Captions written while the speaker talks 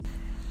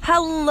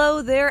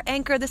Hello there,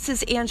 Anchor. This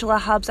is Angela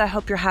Hubbs. I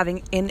hope you're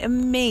having an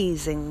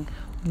amazing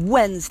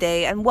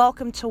Wednesday, and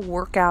welcome to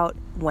Workout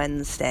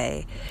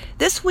Wednesday.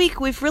 This week,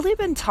 we've really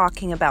been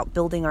talking about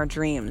building our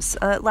dreams.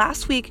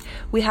 Last week,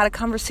 we had a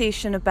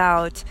conversation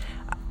about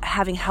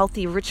having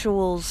healthy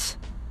rituals,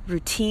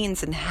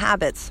 routines, and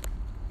habits.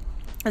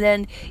 And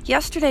then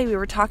yesterday, we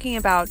were talking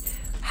about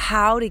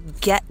how to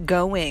get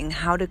going,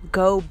 how to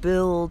go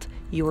build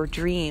your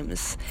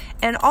dreams.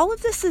 And all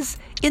of this is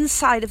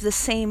inside of the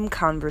same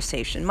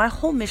conversation. My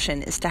whole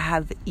mission is to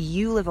have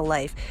you live a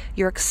life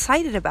you're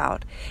excited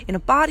about, in a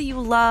body you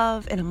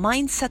love, in a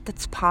mindset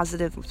that's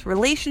positive, with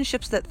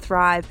relationships that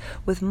thrive,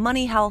 with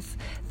money health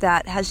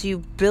that has you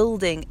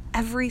building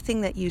everything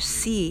that you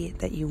see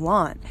that you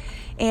want.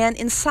 And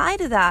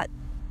inside of that,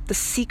 the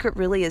secret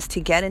really is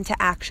to get into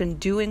action,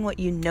 doing what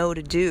you know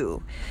to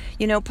do.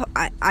 You know,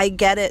 I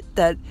get it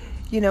that,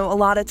 a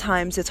lot of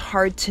times it's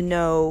hard to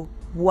know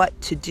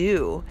what to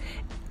do.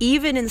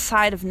 Even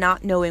inside of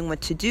not knowing what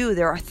to do,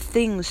 there are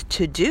things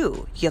to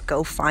do. You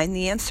go find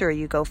the answer,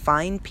 you go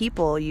find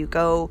people, you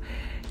go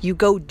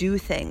do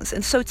things.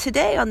 And so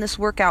today on this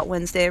Workout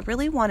Wednesday, I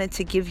really wanted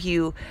to give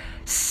you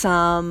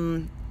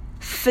some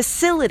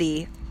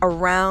facility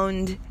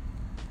around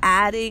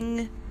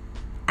adding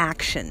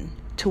action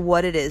to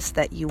what it is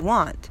that you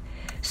want.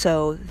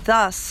 So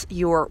thus,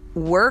 your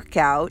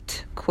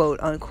workout, quote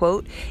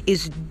unquote,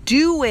 is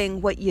doing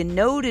what you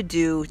know to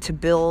do to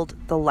build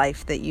the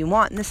life that you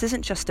want. And this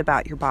isn't just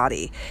about your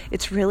body.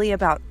 It's really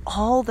about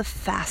all the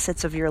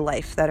facets of your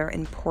life that are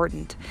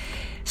important.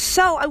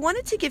 So I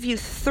wanted to give you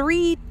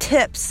 3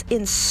 tips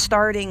in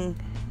starting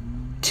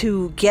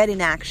to get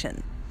in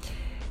action.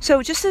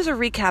 So just as a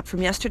recap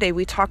from yesterday,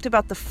 we talked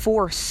about the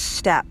 4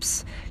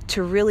 steps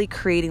to really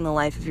creating the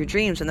life of your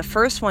dreams. And the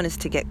first one is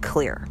to get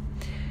clear.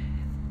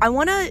 I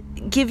want to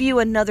give you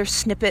another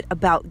snippet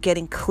about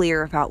getting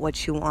clear about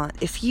what you want.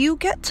 If you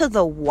get to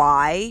the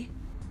why,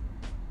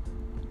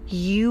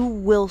 you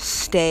will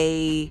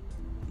stay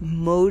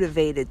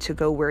motivated to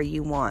go where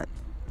you want.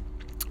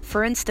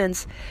 For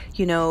instance,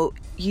 you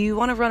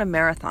want to run a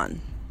marathon.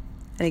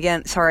 And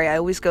again, sorry, I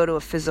always go to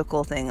a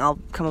physical thing. I'll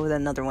come up with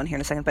another one here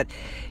in a second. But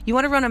you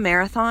want to run a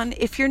marathon.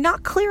 If you're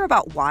not clear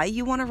about why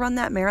you want to run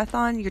that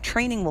marathon, your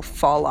training will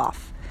fall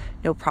off.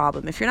 No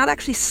problem. If you're not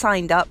actually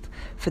signed up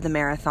for the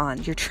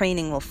marathon, your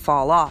training will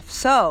fall off.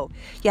 So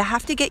you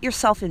have to get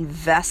yourself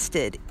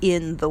invested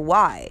in the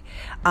why.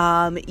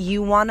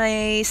 You want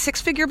a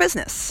 6-figure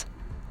business.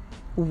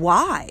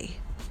 Why?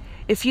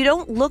 If you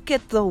don't look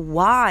at the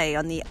why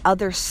on the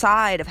other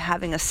side of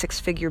having a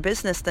 6-figure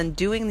business, then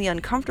doing the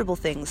uncomfortable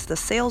things, the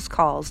sales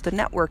calls, the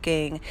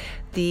networking,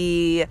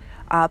 the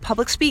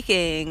public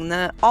speaking,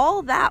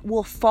 all that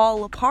will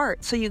fall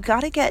apart. So you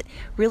got to get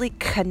really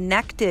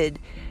connected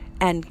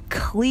and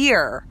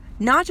clear,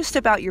 not just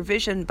about your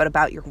vision, but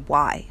about your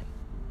why.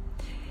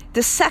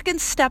 The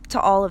second step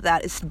to all of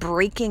that is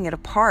breaking it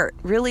apart,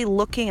 really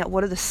looking at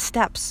what are the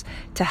steps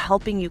to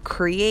helping you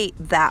create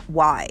that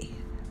why,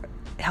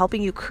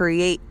 helping you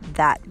create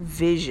that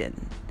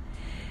vision.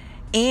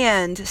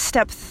 And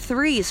step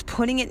 3 is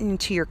putting it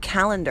into your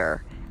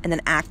calendar and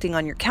then acting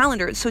on your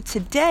calendar. So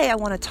today I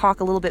want to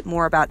talk a little bit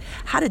more about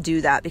how to do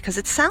that, because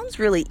it sounds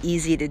really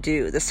easy to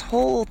do. This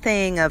whole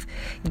thing of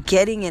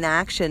getting in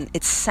action,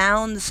 it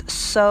sounds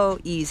so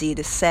easy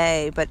to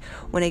say, but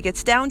when it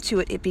gets down to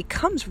it, it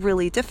becomes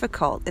really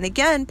difficult. And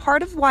again,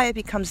 part of why it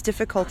becomes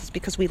difficult is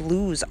because we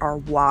lose our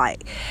why.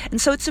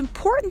 And so it's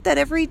important that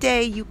every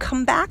day you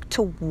come back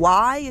to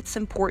why it's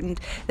important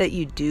that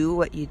you do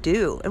what you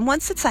do. And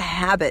once it's a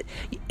habit,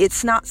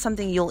 it's not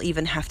something you'll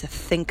even have to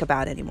think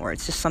about anymore.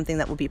 It's just something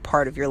that will be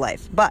part of your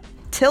life. But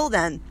till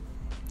then,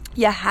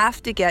 you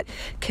have to get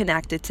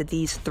connected to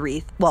these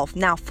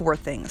 4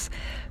 things.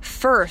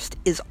 First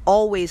is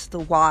always the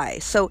why.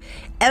 So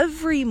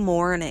every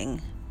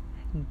morning,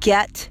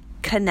 get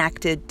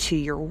connected to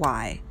your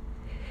why.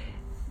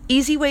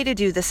 Easy way to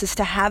do this is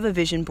to have a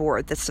vision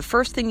board. That's the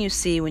first thing you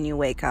see when you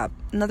wake up.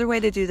 Another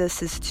way to do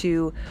this is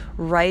to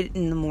write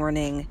in the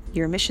morning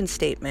your mission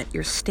statement,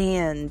 your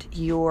stand,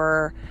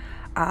 your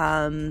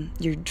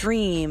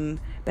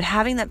dream, but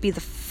having that be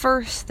the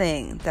first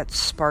thing that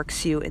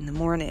sparks you in the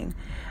morning.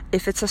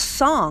 If it's a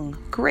song,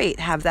 great.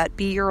 Have that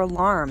be your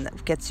alarm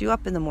that gets you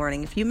up in the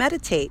morning. If you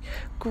meditate,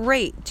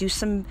 great. Do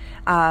some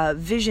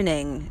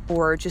visioning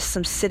or just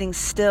some sitting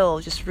still,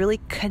 just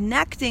really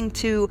connecting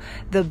to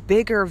the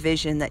bigger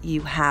vision that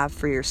you have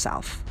for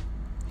yourself.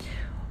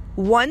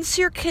 Once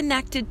you're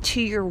connected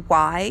to your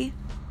why,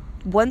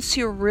 once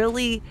you're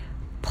really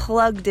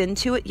plugged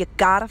into it, you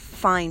gotta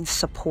find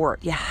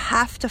support. You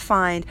have to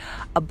find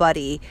a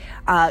buddy.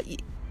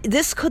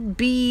 This could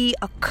be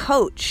a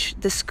coach.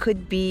 This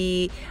could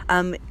be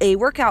a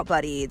workout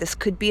buddy. This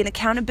could be an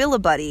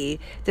accountability buddy.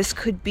 This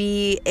could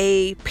be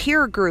a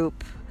peer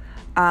group.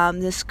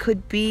 This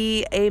could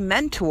be a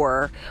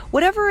mentor.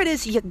 Whatever it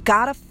is, you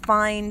gotta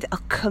find a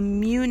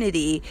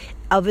community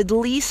of at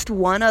least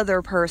one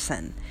other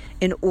person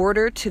in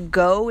order to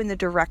go in the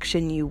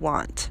direction you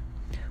want.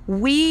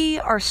 We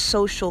are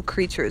social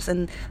creatures,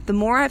 and the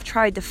more I've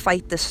tried to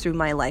fight this through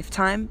my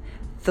lifetime,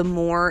 the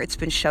more it's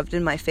been shoved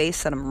in my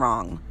face that I'm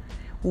wrong.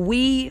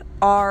 We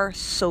are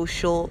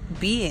social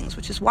beings,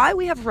 which is why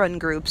we have run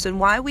groups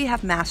and why we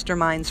have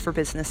masterminds for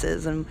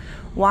businesses and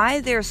why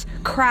there's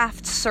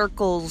craft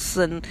circles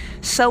and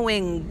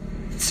sewing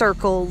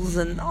circles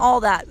and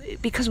all that,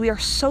 because we are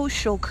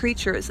social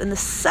creatures. And the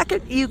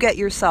second you get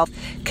yourself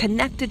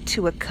connected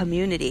to a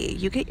community,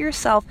 you get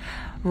yourself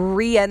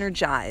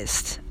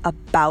re-energized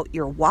about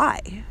your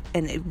why.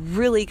 And it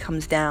really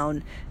comes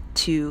down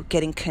to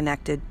getting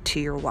connected to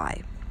your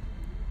why.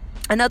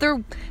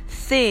 Another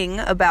thing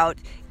about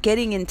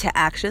getting into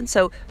action,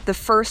 so the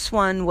first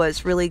one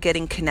was really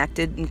getting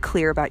connected and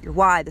clear about your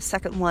why. The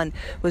second one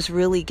was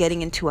really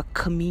getting into a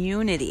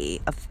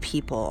community of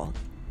people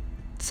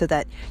so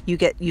that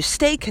you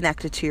stay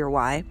connected to your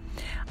why.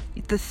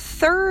 The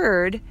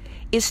third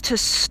is to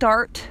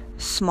start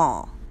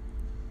small.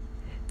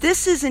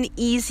 This is an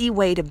easy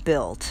way to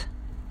build.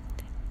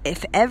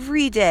 If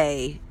every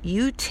day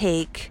you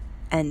take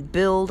and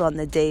build on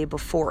the day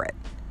before it.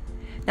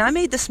 Now, I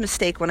made this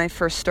mistake when I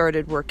first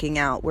started working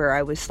out, where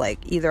I was like,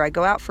 either I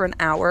go out for an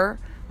hour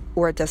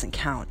or it doesn't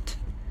count.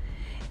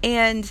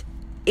 And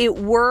it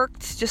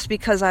worked just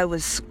because I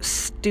was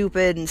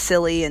stupid and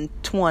silly and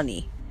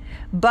 20.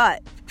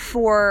 But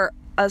for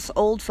us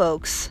old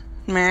folks,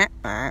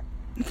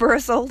 for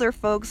us older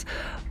folks,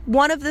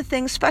 one of the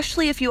things,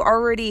 especially if you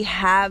already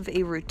have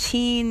a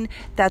routine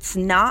that's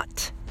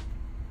not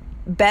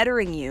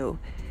bettering you,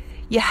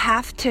 you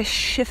have to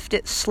shift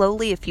it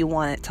slowly if you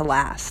want it to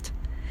last.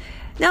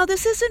 Now,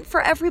 this isn't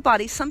for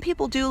everybody. Some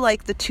people do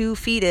like the 2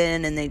 feet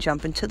in and they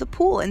jump into the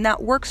pool, and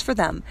that works for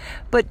them.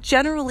 But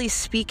generally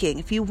speaking,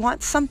 if you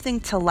want something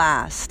to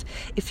last,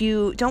 if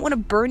you don't want to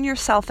burn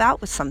yourself out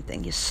with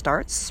something, you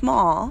start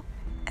small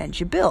and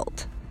you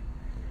build.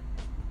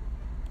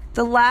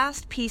 The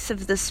last piece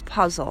of this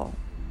puzzle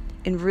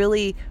in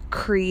really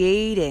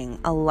creating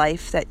a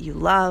life that you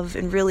love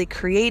and really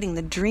creating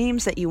the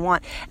dreams that you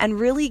want and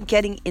really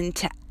getting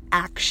into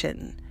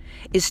action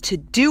is to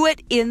do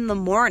it in the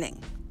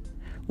morning.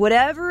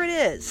 Whatever it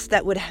is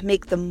that would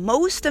make the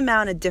most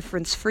amount of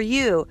difference for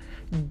you,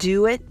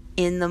 do it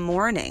in the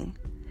morning.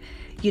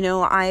 You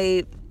know,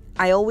 I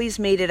always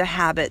made it a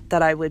habit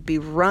that I would be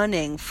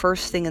running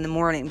first thing in the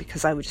morning,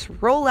 because I would just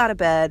roll out of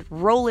bed,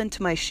 roll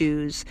into my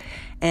shoes,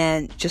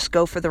 and just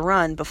go for the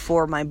run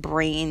before my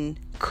brain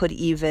could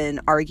even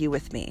argue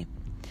with me.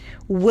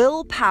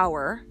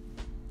 Willpower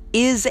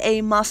is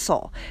a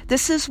muscle.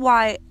 This is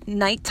why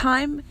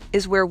nighttime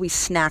is where we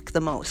snack the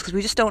most, because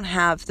we just don't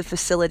have the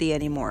facility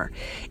anymore.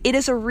 It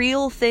is a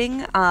real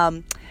thing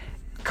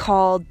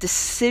called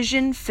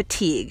decision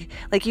fatigue.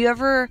 Like, you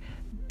ever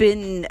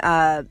been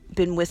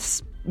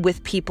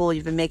with people,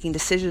 you've been making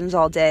decisions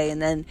all day,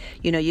 and then,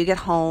 you know, you get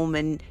home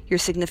and your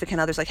significant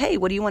other's like, hey,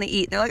 what do you want to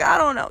eat? And they're like, I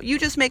don't know. You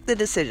just make the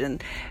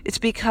decision. It's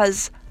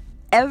because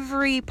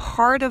every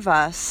part of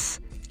us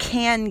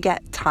can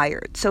get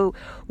tired. So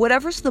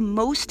whatever's the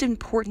most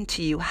important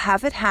to you,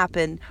 have it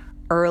happen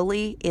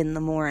early in the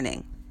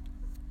morning.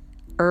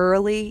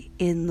 Early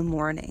in the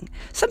morning.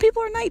 Some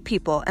people are night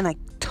people, and I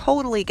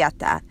totally get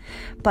that.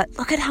 But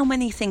look at how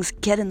many things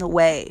get in the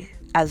way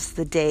as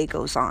the day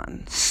goes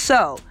on.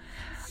 So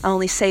I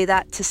only say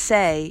that to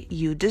say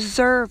you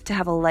deserve to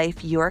have a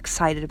life you're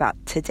excited about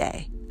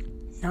today.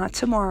 Not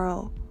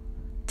tomorrow,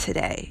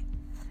 today.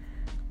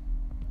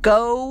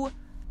 Go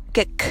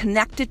get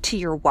connected to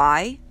your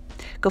why.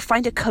 Go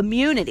find a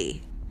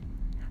community.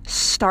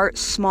 Start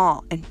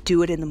small and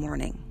do it in the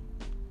morning.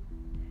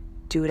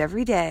 Do it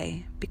every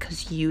day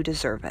because you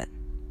deserve it.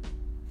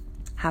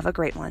 Have a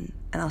great one,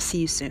 and I'll see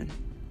you soon.